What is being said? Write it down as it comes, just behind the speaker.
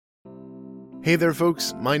Hey there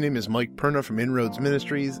folks, my name is Mike Perna from Inroads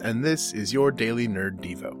Ministries, and this is your Daily Nerd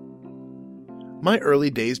Devo. My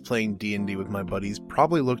early days playing D&D with my buddies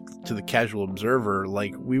probably looked to the casual observer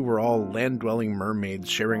like we were all land-dwelling mermaids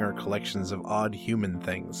sharing our collections of odd human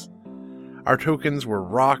things. Our tokens were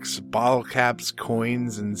rocks, bottle caps,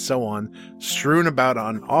 coins, and so on, strewn about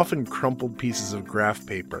on often crumpled pieces of graph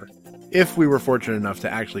paper, if we were fortunate enough to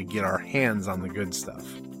actually get our hands on the good stuff.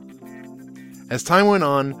 As time went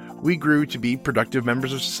on, we grew to be productive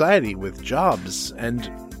members of society with jobs and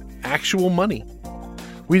actual money.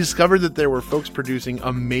 We discovered that there were folks producing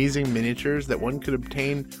amazing miniatures that one could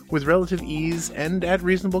obtain with relative ease and at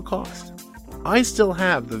reasonable cost. I still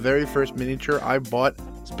have the very first miniature I bought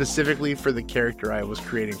specifically for the character I was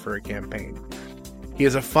creating for a campaign. He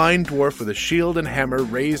is a fine dwarf with a shield and hammer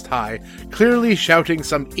raised high, clearly shouting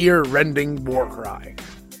some ear-rending war cry.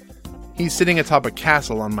 He's sitting atop a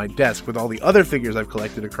castle on my desk with all the other figures I've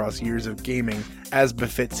collected across years of gaming, as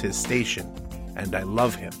befits his station, and I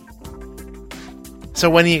love him.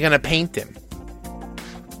 So when are you gonna paint him?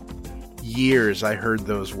 Years I heard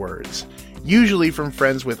those words, usually from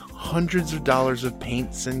friends with hundreds of dollars of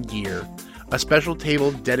paints and gear, a special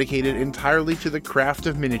table dedicated entirely to the craft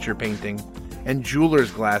of miniature painting, and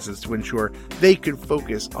jeweler's glasses to ensure they could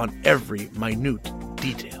focus on every minute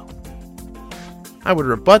detail. I would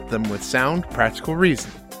rebut them with sound, practical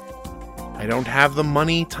reason. I don't have the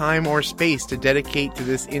money, time, or space to dedicate to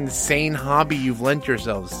this insane hobby you've lent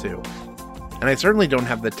yourselves to, and I certainly don't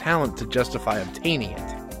have the talent to justify obtaining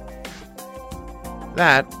it.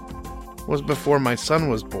 That was before my son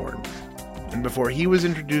was born, and before he was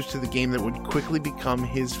introduced to the game that would quickly become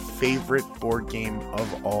his favorite board game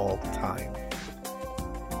of all time.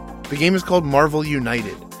 The game is called Marvel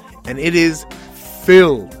United, and it is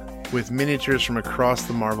filled with miniatures from across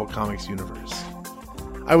the Marvel Comics universe.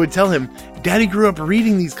 I would tell him, Daddy grew up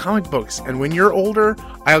reading these comic books, and when you're older,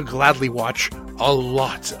 I'll gladly watch a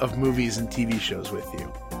lot of movies and TV shows with you.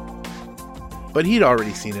 But he'd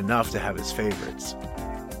already seen enough to have his favorites.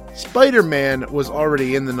 Spider-Man was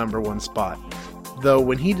already in the number one spot, though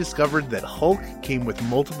when he discovered that Hulk came with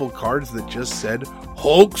multiple cards that just said,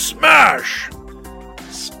 Hulk Smash!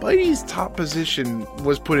 Spidey's top position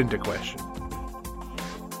was put into question.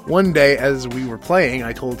 One day, as we were playing,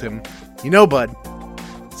 I told him, you know, bud,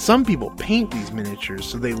 some people paint these miniatures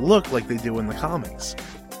so they look like they do in the comics.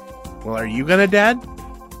 Well, are you gonna, Dad?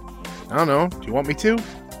 I don't know. Do you want me to?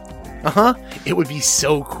 Uh-huh. It would be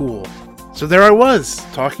so cool. So there I was,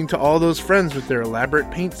 talking to all those friends with their elaborate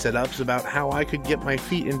paint setups about how I could get my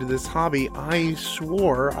feet into this hobby I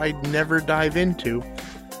swore I'd never dive into,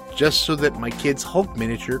 just so that my kid's Hulk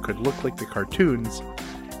miniature could look like the cartoons,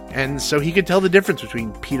 and so he could tell the difference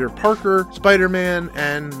between Peter Parker, Spider-Man,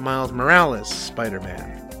 and Miles Morales,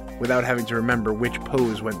 Spider-Man, without having to remember which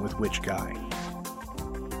pose went with which guy.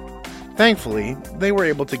 Thankfully, they were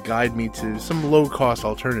able to guide me to some low-cost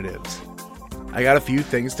alternatives. I got a few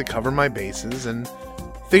things to cover my bases, and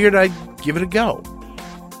figured I'd give it a go.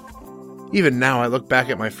 Even now, I look back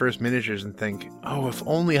at my first miniatures and think, oh, if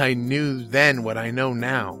only I knew then what I know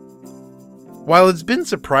now. While it's been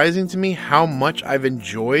surprising to me how much I've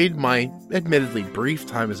enjoyed my admittedly brief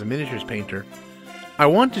time as a miniatures painter, I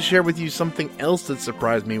want to share with you something else that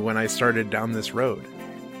surprised me when I started down this road.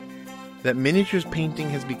 That miniatures painting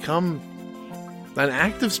has become an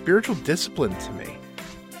act of spiritual discipline to me.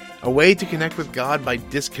 A way to connect with God by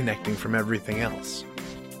disconnecting from everything else.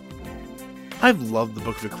 I've loved the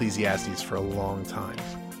book of Ecclesiastes for a long time.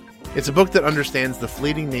 It's a book that understands the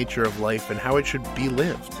fleeting nature of life and how it should be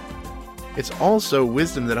lived. It's also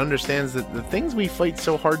wisdom that understands that the things we fight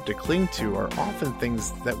so hard to cling to are often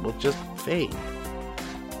things that will just fade.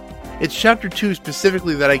 It's chapter 2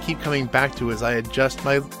 specifically that I keep coming back to as I adjust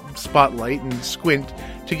my spotlight and squint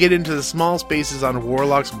to get into the small spaces on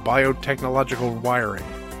Warlock's biotechnological wiring.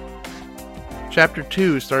 Chapter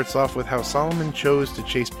 2 starts off with how Solomon chose to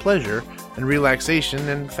chase pleasure and relaxation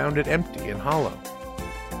and found it empty and hollow.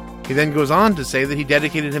 He then goes on to say that he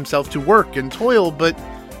dedicated himself to work and toil, but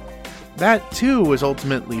that too was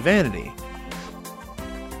ultimately vanity.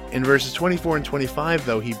 In verses 24 and 25,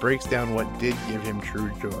 though, he breaks down what did give him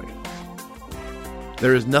true joy.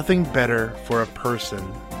 There is nothing better for a person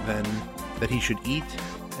than that he should eat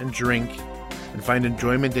and drink and find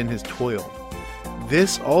enjoyment in his toil.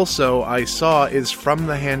 This also, I saw, is from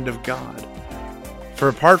the hand of God. For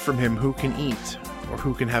apart from him, who can eat or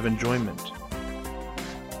who can have enjoyment?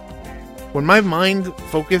 When my mind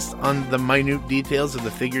focused on the minute details of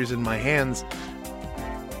the figures in my hands,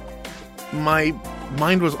 my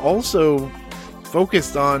mind was also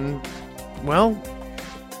focused on, well,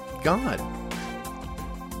 God.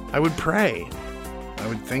 I would pray. I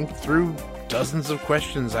would think through dozens of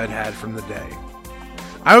questions I'd had from the day.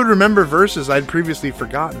 I would remember verses I'd previously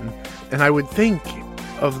forgotten, and I would think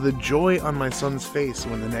of the joy on my son's face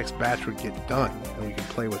when the next batch would get done and we could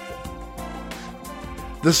play with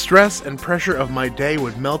them. The stress and pressure of my day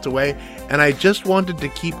would melt away, and I just wanted to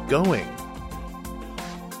keep going.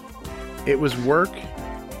 It was work,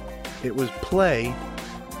 it was play,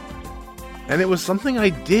 and it was something I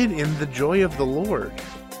did in the joy of the Lord.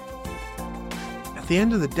 At the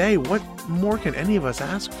end of the day, what more can any of us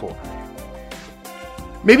ask for?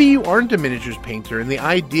 Maybe you aren't a miniatures painter, and the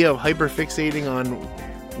idea of hyperfixating on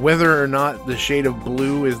whether or not the shade of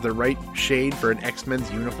blue is the right shade for an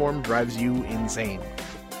X-Men's uniform drives you insane.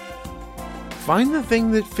 Find the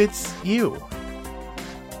thing that fits you.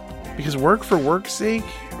 Because work for work's sake,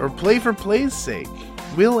 or play for play's sake,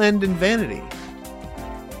 will end in vanity.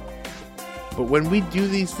 But when we do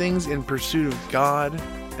these things in pursuit of God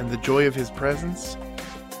and the joy of His presence,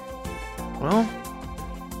 well,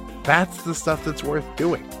 that's the stuff that's worth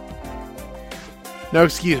doing. Now,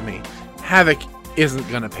 excuse me, Havoc isn't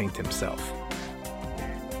gonna paint himself.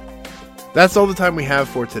 That's all the time we have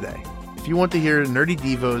for today. If you want to hear Nerdy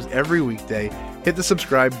Devos every weekday, hit the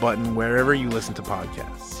subscribe button wherever you listen to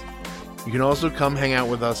podcasts. You can also come hang out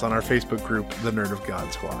with us on our Facebook group, the Nerd of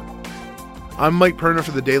God Squad. I'm Mike Perna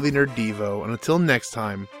for the Daily Nerd Devo, and until next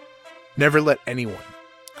time, never let anyone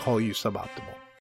call you suboptimal.